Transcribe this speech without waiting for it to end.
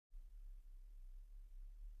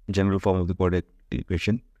general form of the quadratic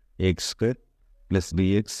equation, ax square plus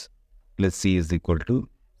bx plus c is equal to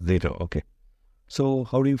 0. Okay. So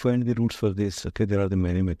how do you find the roots for this? Okay, there are the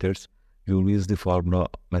many methods. You use the formula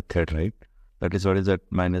method, right? That is, what is that?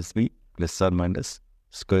 Minus b plus or minus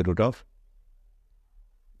square root of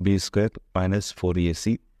b square minus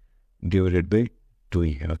 4ac divided by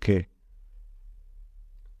 2a. Okay.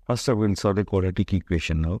 First I will solve the quadratic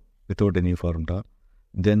equation now without any formula.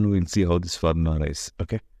 Then we will see how this formula arises.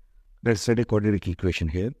 Okay. Let's write a quadratic equation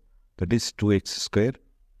here. That is 2x square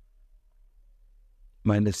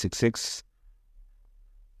minus 6x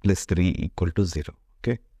plus 3 equal to 0.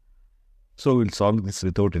 Okay. So we'll solve this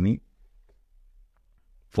without any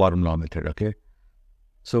formula method. Okay.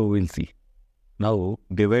 So we'll see. Now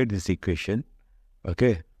divide this equation,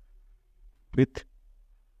 okay, with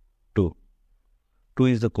 2. 2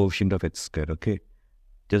 is the coefficient of x square. Okay.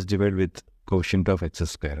 Just divide with coefficient of x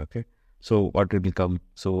square. Okay. So what will become?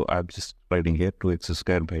 So I'm just writing here 2x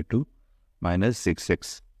square by 2 minus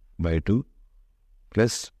 6x by 2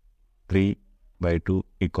 plus 3 by 2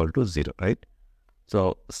 equal to 0, right?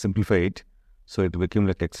 So simplify it. So it will become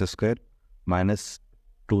like x square minus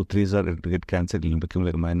 2 3s are, it will get cancelled. It will become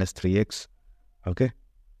like minus 3x, okay,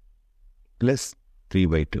 plus 3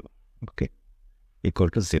 by 2, okay, equal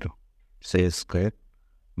to 0. Say a square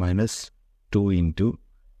minus 2 into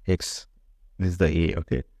x. This is the a,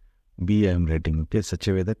 okay. B I am writing, okay, such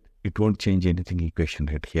a way that it won't change anything equation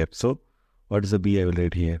right here. So what is the b I will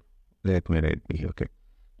write here? Let me write b, okay.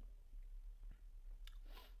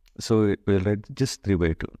 So we'll write just 3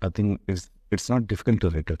 by 2. Nothing is, it's not difficult to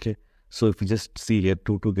write, okay. So if you just see here,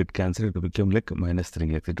 2 get cancelled, it will become like minus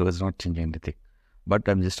 3x. It does not change anything. But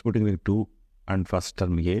I'm just putting the 2 and first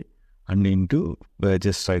term a and into,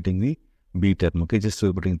 just writing the b term, okay. Just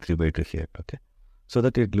we're putting 3 by 2 here, okay. So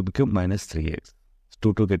that it will become minus 3x.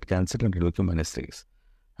 2 get cancelled and it will become minus 3x,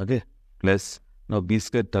 okay. Plus, now b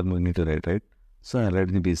square term we need to write, right. So I'll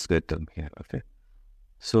write the b square term here, okay.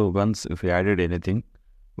 So once if we added anything,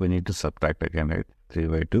 we need to subtract again, right? 3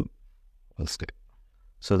 by 2 whole square.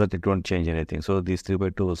 So that it won't change anything. So these 3 by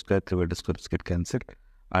 2 whole square, 3 by 2 squares get cancelled.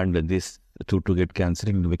 And this 2 get cancelled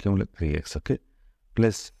and it will become like 3x, okay.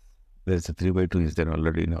 Plus, there's a 3 by 2 is there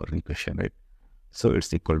already in our equation, right? So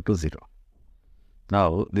it's equal to 0.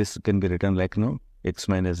 Now, this can be written like now, x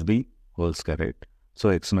minus b whole square, right? So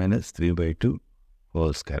x minus 3 by 2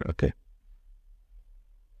 whole square, okay.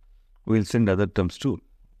 We'll send other terms to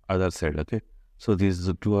other side, okay. So these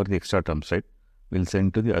 2 are the extra terms, right? We'll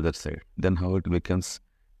send to the other side. Then how it becomes?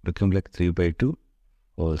 Become like 3 by 2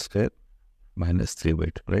 whole square minus 3 by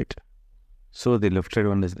 2, right? So the left side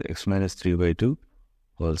one is the x minus 3 by 2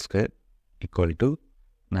 whole square equal to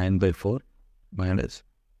 9 by 4 minus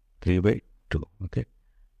 3 by 2, okay.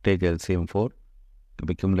 Take LCM 4, to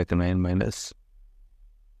become like a 9 minus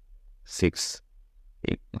 6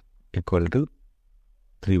 equal to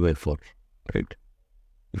 3 by 4, right?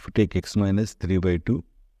 If you take x minus 3 by 2,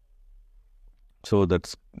 so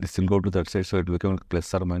that's, this will go to that side, so it will become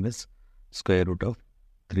plus or minus square root of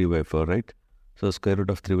 3 by 4, right? So square root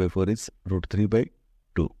of 3 by 4 is root 3 by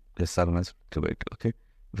 2, plus or minus 3 by 2, okay?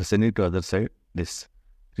 If you send it to other side, this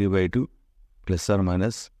 3 by 2 plus or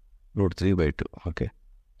minus root 3 by 2, okay?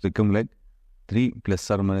 Become like 3 plus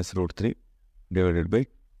or minus root 3 divided by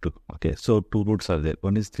 2, okay? So 2 roots are there.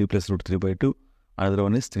 One is 3 plus root 3 by 2, another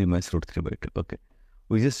one is 3 minus root 3 by 2, okay?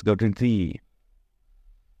 We just got into the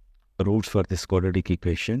roots for this quadratic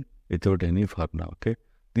equation without any formula, okay?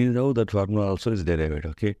 This is how that formula also is derived,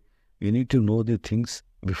 okay? You need to know the things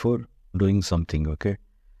before doing something, okay?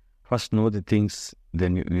 First know the things,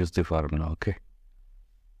 then you use the formula, okay?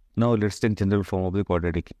 Now let's take general form of the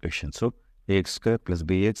quadratic equation. So ax square plus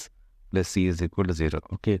bx plus c is equal to 0,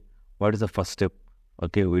 okay? What is the first step?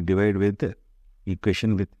 Okay, we divide with the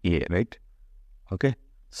equation with a, right? Okay,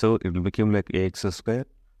 so it will become like ax square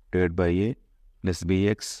divided by a plus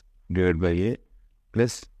bx divided by a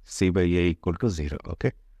plus c by a equal to 0,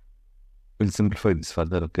 okay? We'll simplify this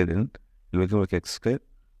further, okay? Then it will become like x square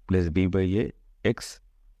plus b by a x,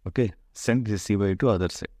 okay? Send this c by 2 other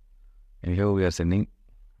side. And here we are sending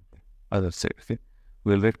other side, okay?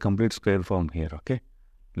 We'll write complete square form here, okay?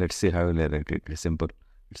 Let's see how we'll write it. It's simple.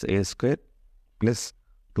 It's a square plus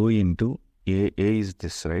 2 into a is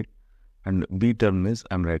this, right? And b term is,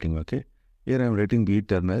 I'm writing, okay? Here I'm writing b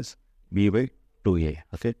term as b by 2a,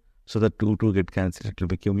 okay? So the 2 get cancelled, it will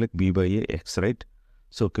become like b by a x, right?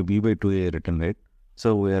 So okay, b by 2a written, right?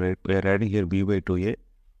 So we are adding here b by 2a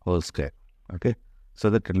whole square, okay? So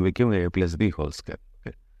that it will become a plus b whole square,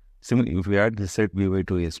 okay? Similarly, if we add this side b by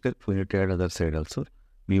 2a square, we need to add other side also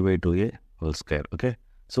b by 2a whole square, okay?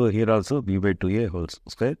 So here also b by 2a whole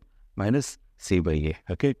square minus c by a.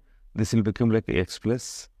 Okay, this will become like x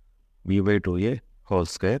plus b by 2a whole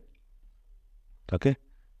square. Okay,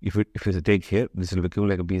 if you take here, this will become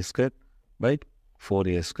like b square by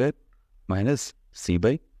 4a square minus c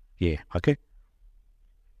by a. Okay,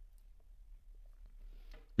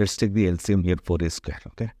 let's take the LCM here, 4a square.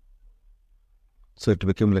 Okay, so it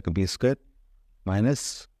become like a b square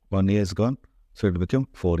minus 1a is gone, so it become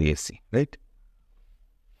 4ac, right?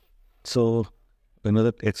 So we know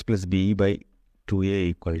that x plus b by 2a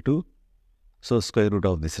equal to, so square root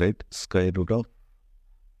of this, right? Square root of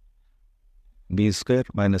b square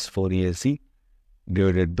minus 4ac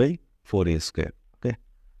divided by 4a square. Okay,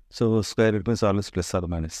 so square root means always plus or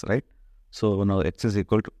minus, right? So now x is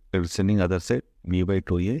equal to, sending other side, b by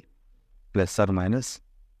 2a plus or minus.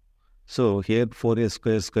 So here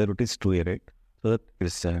 4a square root is 2a, right? So that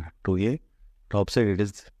is 2a. Top side it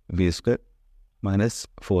is b square minus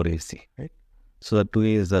 4ac, right? So that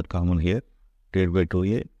 2a is that common here, divided by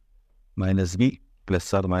 2a minus b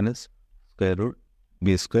plus or minus square root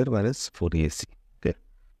b square minus 4ac. Okay.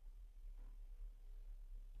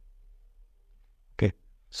 Okay.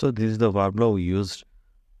 So this is the formula we used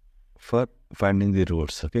for finding the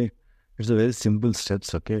roots. Okay. It's a very simple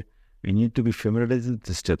steps. Okay. We need to be familiarized with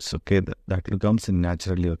the steps. Okay. That will comes in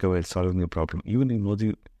naturally. Okay. While solving the problem, even you know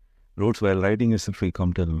the roots while writing yourself, we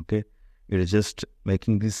come to them. Okay. It is just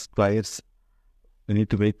making these squares. We need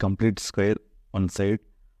to make complete square on side.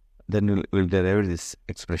 Then we'll derive this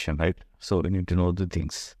expression, right? So we need to know the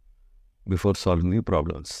things before solving the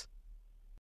problems.